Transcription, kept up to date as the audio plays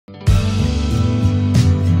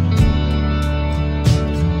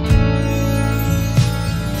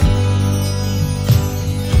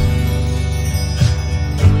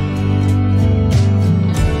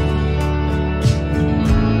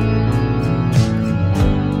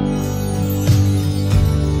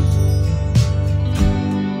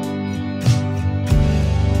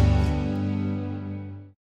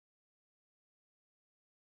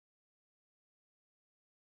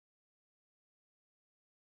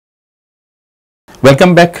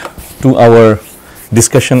Welcome back to our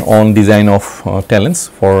discussion on design of talents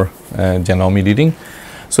for genome editing.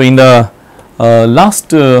 So, in the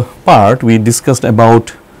last part we discussed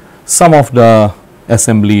about some of the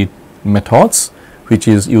assembly methods which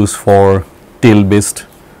is used for TALE based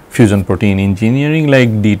fusion protein engineering like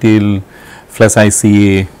DTAL, flash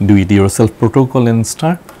ICA, do it yourself protocol and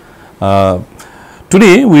STAR.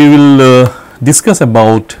 Today we will discuss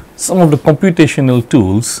about some of the computational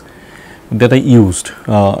tools that are used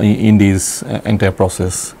in this entire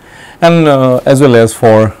process, and as well as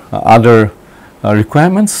for other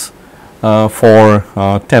requirements for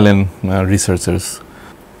TALEN researchers.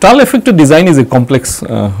 TAL effector design is a complex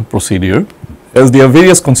procedure, as there are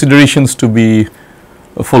various considerations to be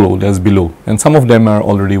followed as below, and some of them are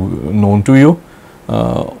already known to you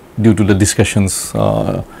due to the discussions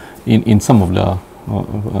in some of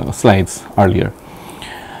the slides earlier.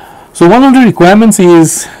 So, one of the requirements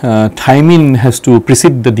is thymine has to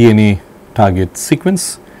precede the DNA target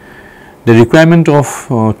sequence. The requirement of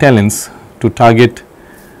talents to target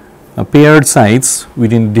paired sites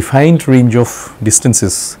within defined range of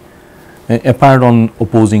distances apart on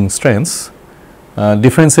opposing strands,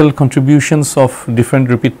 differential contributions of different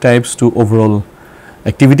repeat types to overall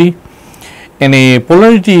activity, and a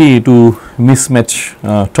polarity to mismatch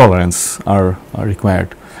tolerance are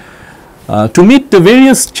required. To meet the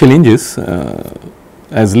various challenges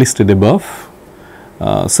as listed above,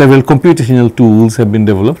 several computational tools have been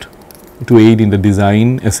developed to aid in the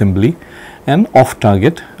design, assembly and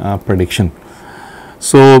off-target prediction.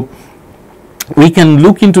 So, we can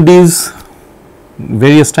look into these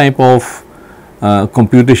various type of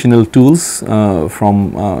computational tools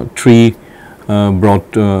from three broad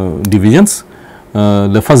divisions.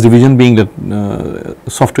 The first division being the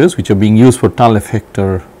softwares which are being used for TAL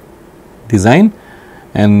effector design,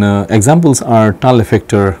 and examples are TAL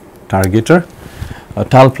effector targeter,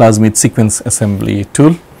 TAL plasmid sequence assembly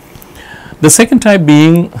tool. The second type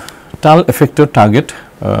being TAL effector target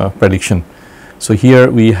prediction. So, here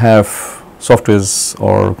we have softwares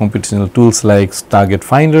or computational tools like target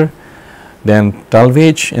finder, then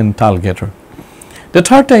TALVage and TALGetter. The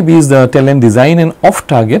third type is the TALEN design and off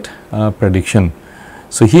target prediction.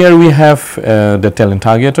 So, here we have the TALEN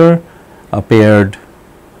targeter, a paired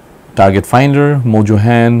target finder,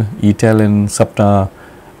 Mojohan, eTALEN, SAPTA,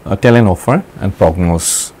 TALEN offer and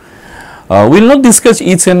Prognos. We will not discuss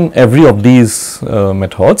each and every of these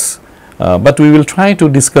methods, but we will try to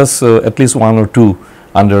discuss at least one or two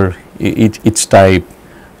under each type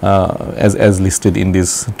as listed in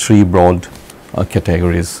these three broad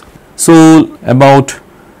categories. So, about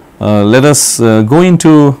let us go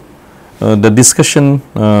into the discussion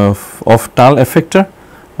of TAL effector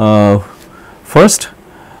first.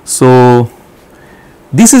 So,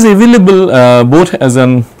 this is available both as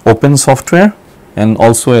an open software and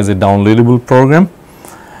also as a downloadable program,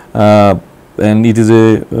 and it is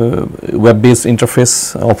a web based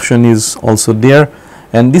interface option is also there,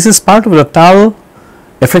 and this is part of the TAL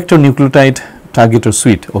effector nucleotide targeter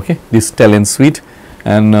suite, okay, this TALEN suite,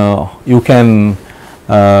 and you can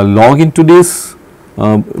log into this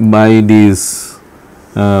by this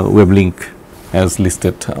web link as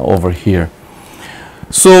listed over here.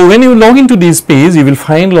 So, when you log into this page, you will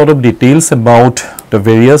find a lot of details about the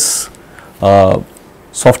various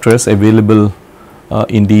softwares available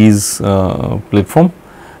in these platform,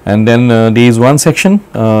 and then there is one section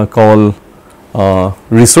called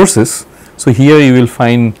resources. So, here you will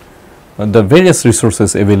find the various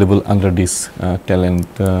resources available under this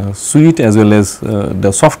TALEN suite, as well as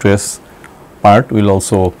the softwares part will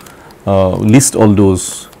also list all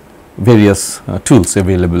those various tools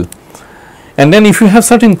available. And then if you have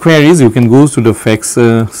certain queries, you can go to the facts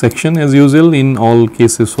section as usual in all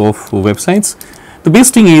cases of websites. The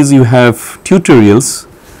best thing is you have tutorials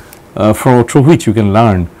through which you can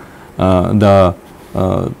learn the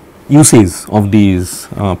uses of these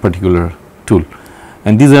particular tool,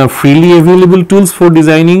 and these are freely available tools for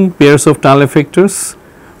designing pairs of TAL effectors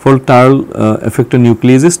for TAL effector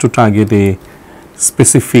nucleases to target a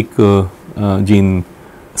specific gene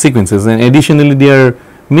sequences, and additionally there are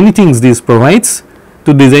many things this provides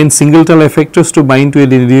to design single TAL effectors to bind to a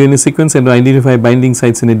DNA sequence and to identify binding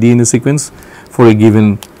sites in a DNA sequence for a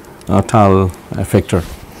given TAL effector.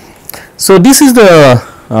 So, this is the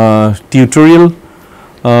tutorial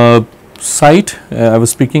site I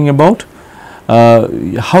was speaking about,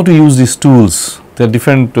 how to use these tools. There are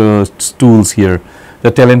different tools here, the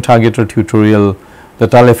TALEN targeter tutorial, the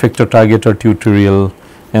TAL effector targeter tutorial,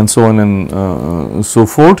 and so on and so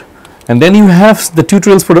forth. And then you have the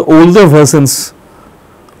tutorials for the older versions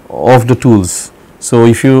of the tools So,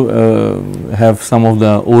 if you have some of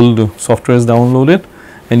the old softwares downloaded,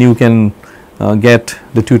 and you can get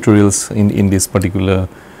the tutorials in this particular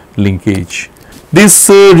linkage. This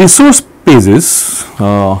resource pages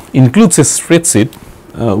includes a spreadsheet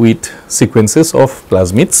with sequences of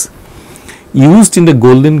plasmids used in the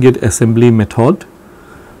Golden Gate assembly method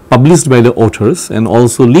published by the authors, and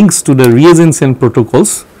also links to the reagents and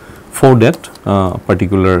protocols for that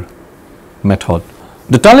particular method.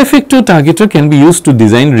 The TAL effector targeter can be used to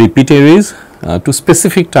design repeat arrays to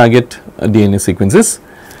specific target DNA sequences.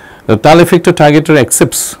 The TAL effector targeter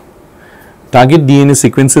accepts target DNA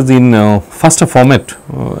sequences in FASTA format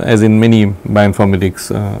as in many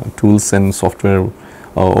bioinformatics tools and software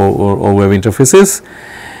or web interfaces,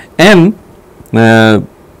 and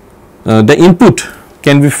the input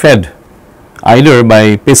can be fed either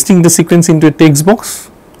by pasting the sequence into a text box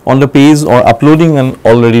on the page or uploading an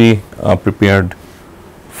already prepared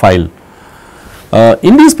file.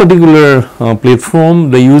 In this particular platform,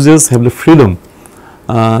 the users have the freedom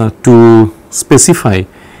to specify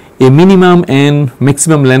a minimum and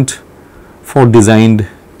maximum length for designed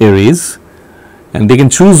arrays, and they can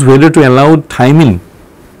choose whether to allow thymine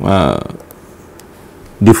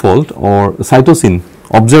default or cytosine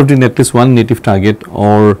observed in at least one native target,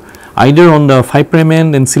 or either on the 5'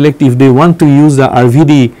 end, and select if they want to use the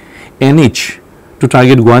RVD NH to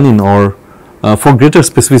target guanine, or for greater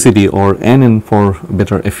specificity, or NN for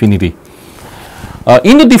better affinity.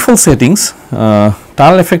 In the default settings,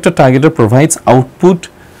 TAL effector targeter provides output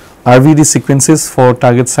RVD sequences for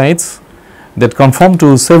target sites that conform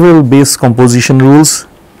to several base composition rules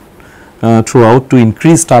throughout to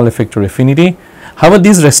increase TAL effector affinity. However,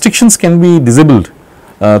 these restrictions can be disabled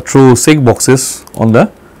through check boxes on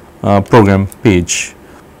the program page.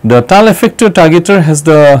 The TAL effector targeter has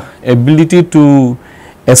the ability to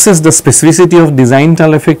assess the specificity of designed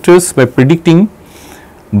TAL effectors by predicting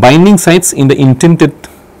binding sites in the intended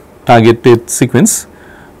targeted sequence.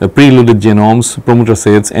 The preloaded genomes, promoter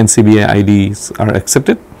sets, NCBI IDs are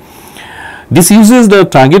accepted. This uses the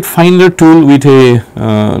target finder tool with a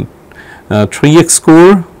 3x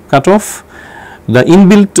score cutoff. The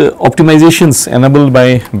inbuilt optimizations enabled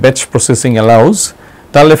by batch processing allows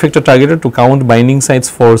TAL effector targeter to count binding sites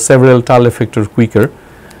for several TAL effector quicker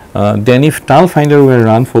than if TAL finder were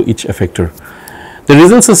run for each effector. The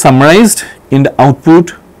results are summarized in the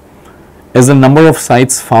output as the number of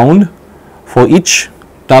sites found for each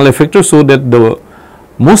TAL effector, so that the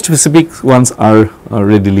most specific ones are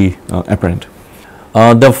readily apparent.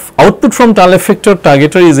 The output from TAL effector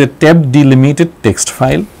targeter is a tab delimited text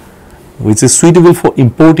file which is suitable for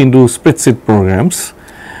import into spreadsheet programs.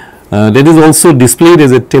 That is also displayed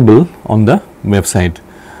as a table on the website.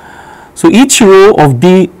 So, each row of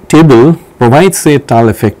the table provides a TAL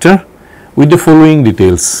effector with the following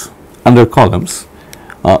details under columns.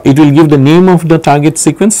 It will give the name of the target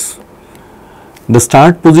sequence, the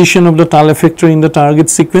start position of the TAL effector in the target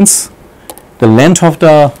sequence, the length of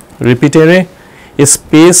the repeat array, a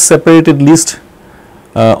space separated list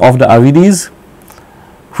of the RVDs,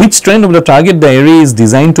 which strand of the target the array is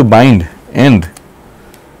designed to bind, and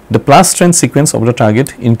the plus strand sequence of the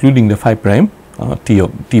target including the 5'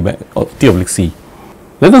 T/C.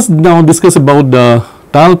 Let us now discuss about the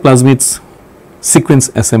TAL plasmids sequence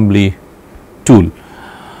assembly tool.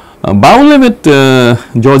 Biolab at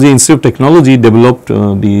Georgia Institute of Technology developed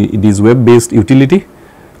this web based utility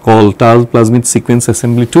called TAL plasmid sequence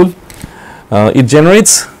assembly tool. It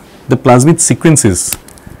generates the plasmid sequences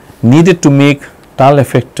needed to make TAL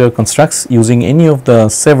effector constructs using any of the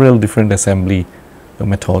several different assembly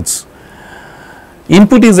methods.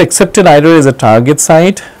 Input is accepted either as a target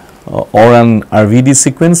site or an RVD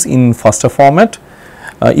sequence in FASTA format.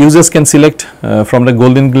 Users can select from the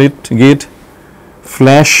Golden Gate,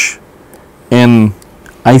 Flash and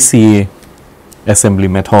ICA assembly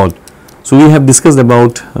method. So, we have discussed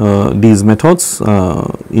about these methods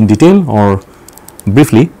in detail or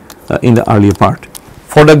briefly in the earlier part.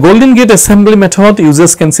 For the Golden Gate assembly method,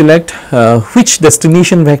 users can select which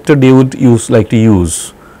destination vector they would like to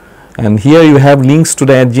use, and here you have links to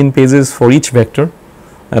the AdGen pages for each vector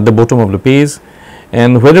at the bottom of the page,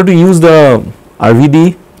 and whether to use the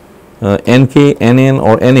RVD, NK, NN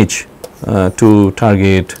or NH to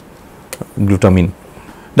target glutamine.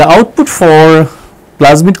 The output for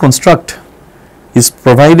plasmid construct is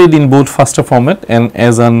provided in both FASTA format and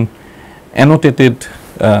as an annotated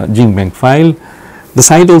GenBank file. The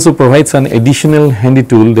site also provides an additional handy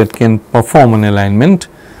tool that can perform an alignment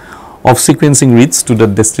of sequencing reads to the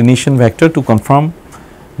destination vector to confirm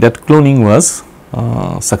that cloning was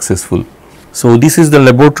successful. So, this is the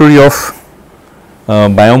laboratory of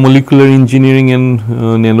biomolecular engineering and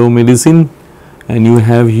nanomedicine, and you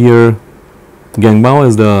have here Gangbao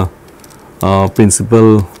as the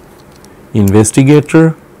principal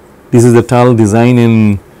investigator. This is the TAL design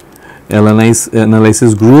and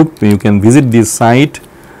analysis group. You can visit this site.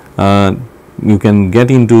 You can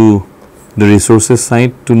get into the resources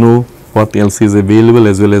site to know what else is available,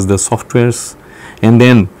 as well as the softwares, and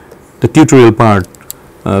then the tutorial part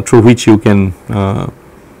through which you can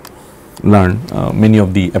learn many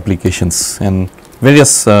of the applications, and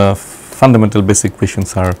various fundamental basic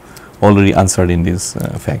questions are already answered in these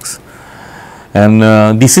facts. And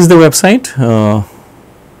this is the website,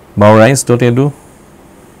 biorise.edu,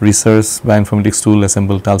 research bioinformatics tool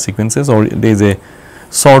assemble TAL sequences, or there is a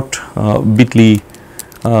short bit.ly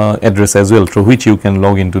address as well through which you can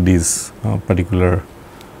log into these particular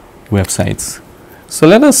websites. So,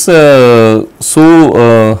 let us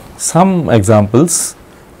show some examples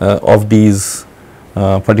of these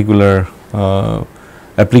particular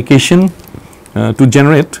application to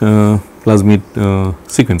generate plasmid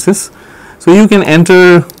sequences. So, you can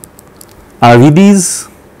enter RVDs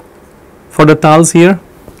for the TALs here,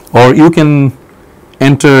 or you can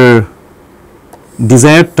enter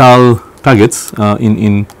desired TAL targets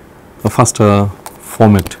in a faster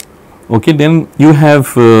format. Okay, then you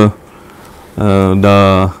have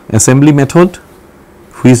the assembly method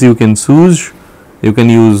which you can choose. You can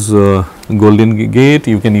use golden gate,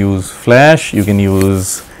 you can use flash, you can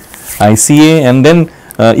use ICA, and then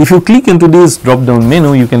if you click into this drop down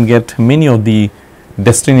menu, you can get many of the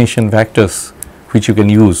destination vectors which you can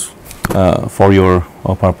use for your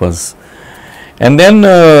purpose. And then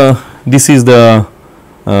this is the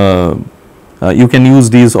you can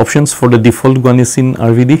use these options for the default guanosine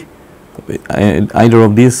RVD, either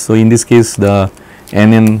of these. So, in this case the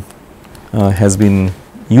NN has been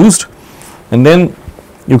used, and then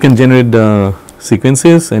you can generate the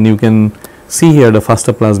sequences, and you can see here the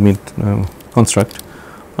faster plasmid construct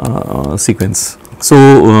sequence.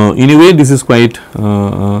 So, in a way this is quite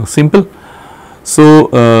simple. So,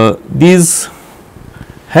 this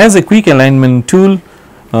has a quick alignment tool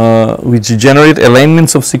which generate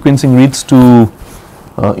alignments of sequencing reads to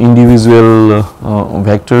individual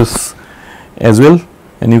vectors as well,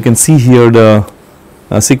 and you can see here the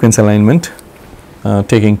sequence alignment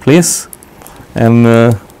taking place, and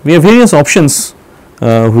we have various options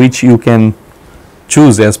which you can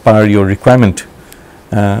choose as per your requirement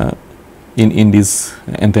in this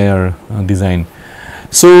entire design.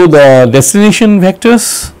 So, the destination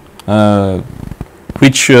vectors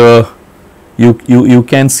which you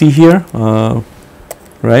can see here,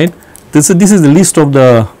 right. This is the list of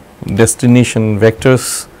the destination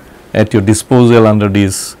vectors at your disposal under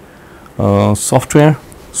this software,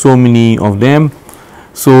 so many of them.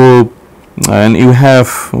 So, and you have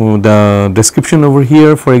the description over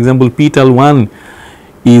here. For example, PTAL1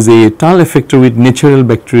 is a TAL effector with natural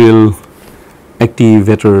bacterial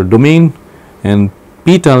activator domain, and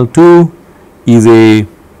PTAL2 is a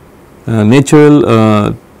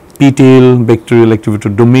natural p-tail bacterial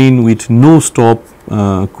activator domain with no stop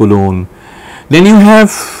codon. Then you have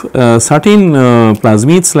certain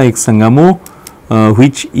plasmids like Sangamo,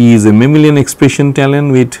 which is a mammalian expression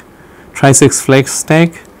TALEN with trisex flex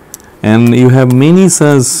stack, and you have many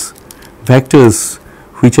such vectors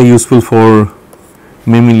which are useful for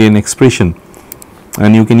mammalian expression,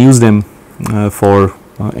 and you can use them for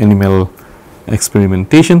animal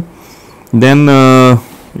experimentation. Then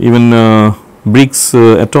even Briggs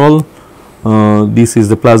et al. This is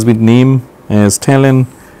the plasmid name as TALEN,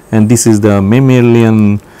 and this is the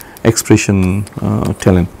mammalian expression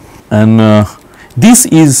TALEN, and this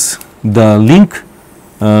is the link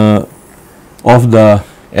of the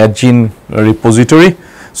AdGene repository.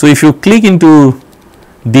 So, if you click into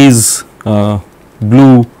these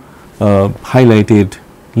blue highlighted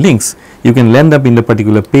links, you can land up in the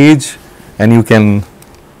particular page, and you can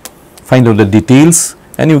find out the details,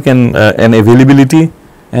 and you can and availability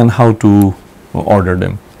and how to order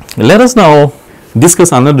them. Let us now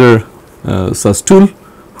discuss another such tool,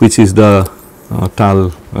 which is the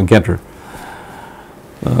TAL getter.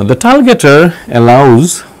 The TAL getter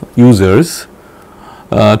allows users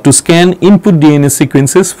to scan input DNA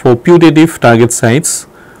sequences for putative target sites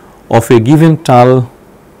of a given TAL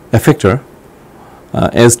effector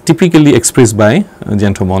as typically expressed by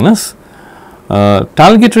Genome.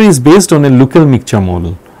 TAL getter is based on a local mixture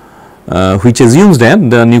model which assumes that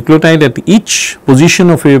the nucleotide at each position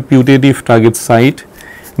of a putative target site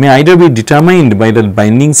may either be determined by the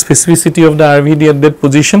binding specificity of the RVD at that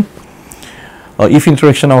position, if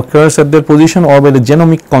interaction occurs at that position, or by the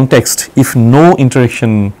genomic context if no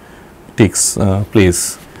interaction takes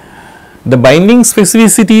place. The binding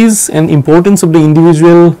specificities and importance of the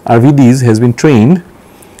individual RVDs has been trained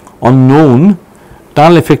on known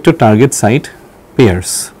TAL effector target site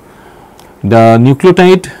pairs. The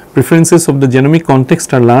nucleotide preferences of the genomic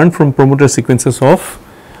context are learned from promoter sequences of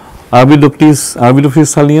Arabidopsis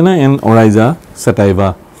thaliana and Oryza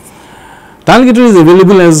sativa. TALGetter is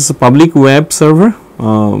available as public web server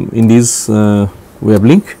in this web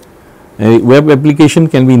link. A web application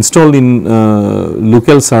can be installed in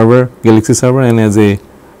local server, Galaxy server, and as a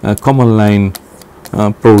command line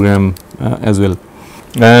program as well.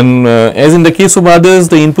 And as in the case of others,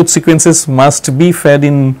 the input sequences must be fed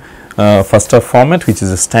in FASTA format, which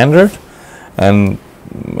is a standard, and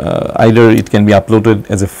either it can be uploaded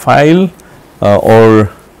as a file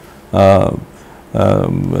or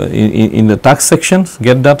in the task sections,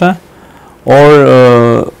 get data,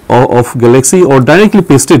 or of Galaxy, or directly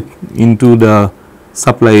pasted into the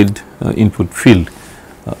supplied input field.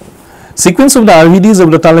 Sequence of the RVDs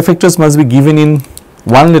of the TAL effectors must be given in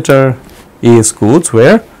one letter AS codes,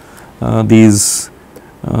 where these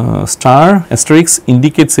star asterisk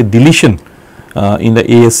indicates a deletion in the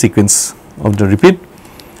AS sequence of the repeat.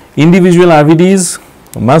 Individual RVDs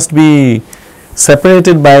must be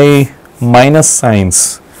separated by minus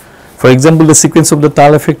signs. For example, the sequence of the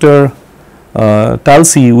TAL effector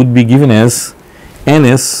TAL-C would be given as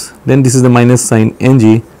NS, then this is the minus sign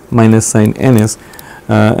NG, minus sign NS,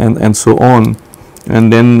 and so on,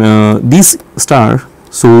 and then this star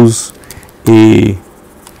shows a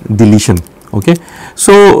deletion. Okay.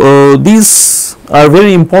 So, these are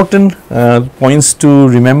very important points to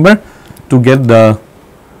remember to get the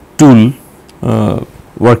tool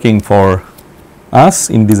working for us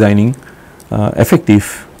in designing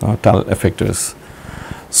effective TAL effectors.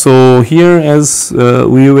 So, here as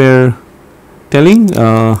we were telling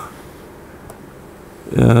that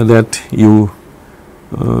you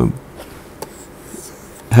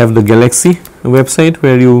have the Galaxy website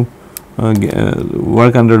where you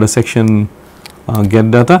work under the section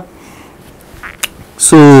get data.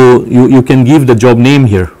 So, you can give the job name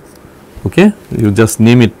here, okay, you just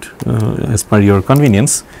name it as per your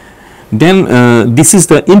convenience. Then this is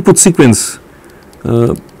the input sequence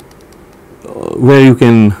where you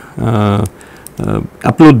can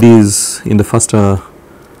upload these in the FASTA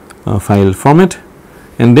file format,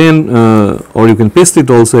 and then or you can paste it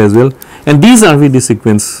also as well, and these are the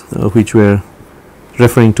sequence which we are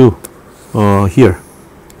referring to here,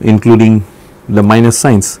 including the minus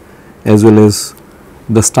signs as well as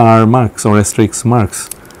the star marks or asterisk marks.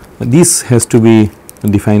 This has to be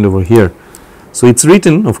defined over here. So, it is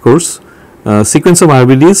written, of course, sequence of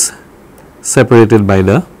RVDs separated by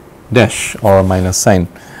the dash or minus sign.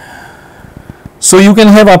 So, you can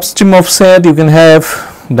have upstream offset, you can have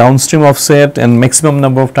downstream offset, and maximum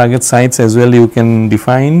number of target sites as well you can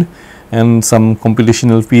define, and some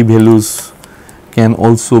computational p values can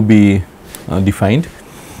also be defined.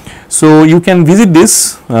 So, you can visit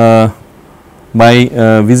this by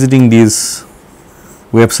visiting this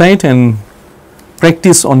website and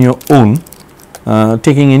practice on your own,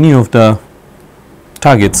 taking any of the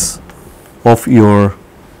targets of your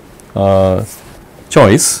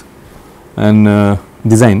choice and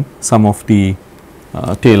design some of the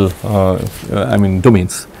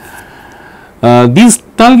domains. This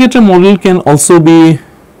TALGetter model can also be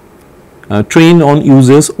trained on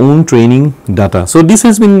users own training data. So, this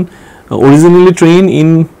has been originally trained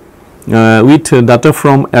in with data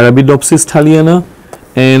from Arabidopsis thaliana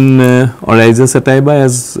and Oryza sativa,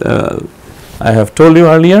 as I have told you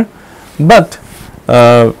earlier, but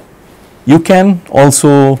you can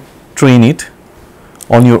also train it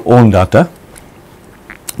on your own data,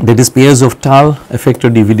 that is pairs of TAL effector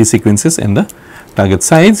DVD sequences and the target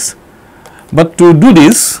size. But to do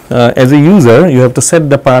this as a user, you have to set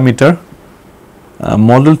the parameter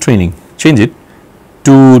model training, change it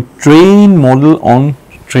to train model on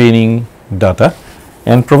training data,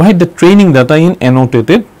 and provide the training data in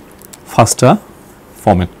annotated FASTA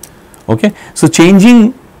format. Okay. So,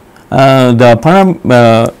 changing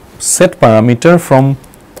the set parameter from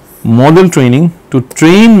model training to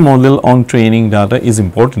train model on training data is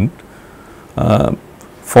important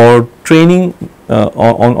for training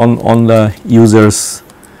on the user's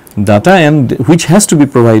data, and which has to be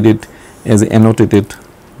provided as annotated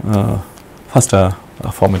FASTA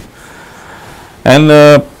format. And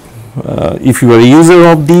if you are a user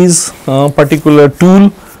of this particular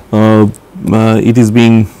tool, it is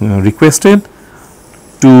being requested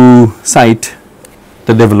to cite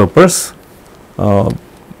the developers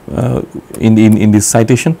in this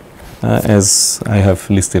citation as I have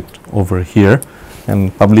listed over here,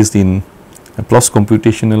 and published in PLOS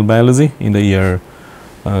Computational Biology in the year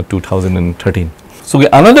 2013. So,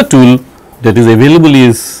 another tool that is available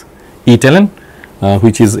is TALEN,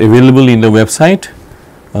 which is available in the website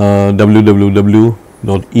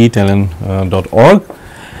www.etalen.org.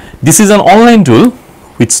 This is an online tool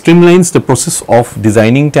which streamlines the process of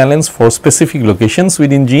designing talents for specific locations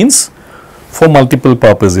within genes for multiple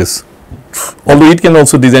purposes, although it can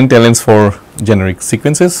also design talents for generic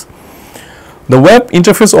sequences. The web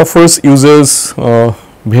interface offers users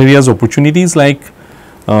various opportunities like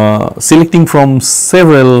selecting from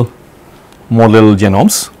several model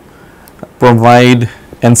genomes, provide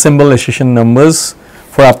ensemble accession numbers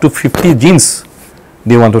for up to 50 genes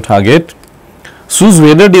they want to target, choose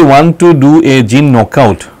whether they want to do a gene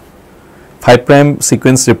knockout, 5'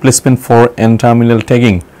 sequence replacement for N-terminal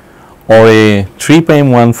tagging or a 3'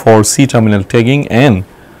 one for C-terminal tagging, and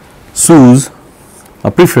choose a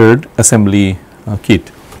preferred assembly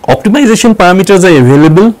kit. Optimization parameters are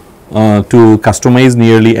available to customize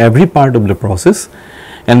nearly every part of the process,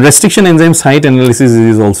 and restriction enzyme site analysis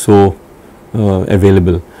is also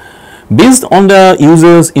available. Based on the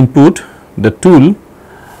user's input, the tool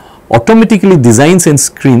automatically designs and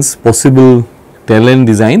screens possible TALEN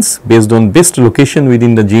designs based on best location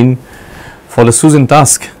within the gene for the chosen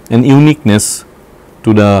task and uniqueness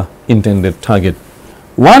to the intended target.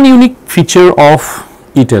 One unique feature of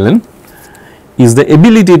TALEN is the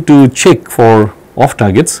ability to check for off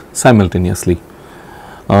targets simultaneously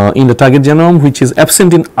in the target genome, which is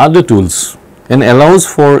absent in other tools, and allows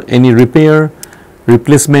for any repair,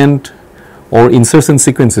 replacement or insertion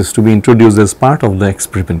sequences to be introduced as part of the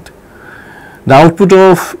experiment. The output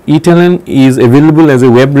of TALEN is available as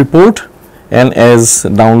a web report and as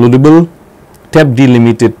downloadable tab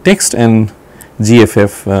delimited text and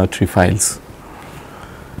GFF3 files.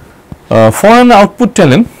 For an output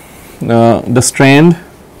TALEN, the strand,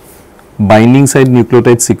 binding site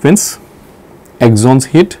nucleotide sequence, exons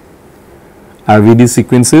hit, RVD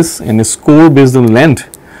sequences, and a score based on length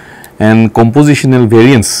and compositional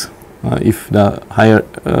variance, if the higher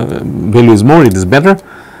value is more, it is better,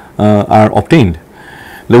 are obtained.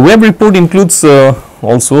 The web report includes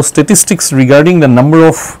also statistics regarding the number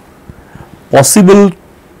of possible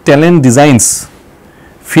TALEN designs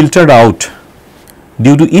filtered out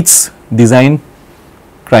due to its design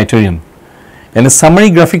criterion, and a summary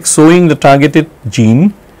graphic showing the targeted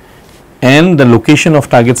gene and the location of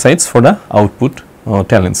target sites for the output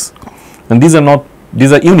TALENs. And these are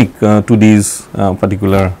unique to these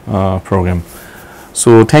particular program.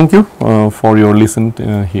 So, thank you for your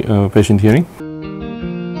patient hearing.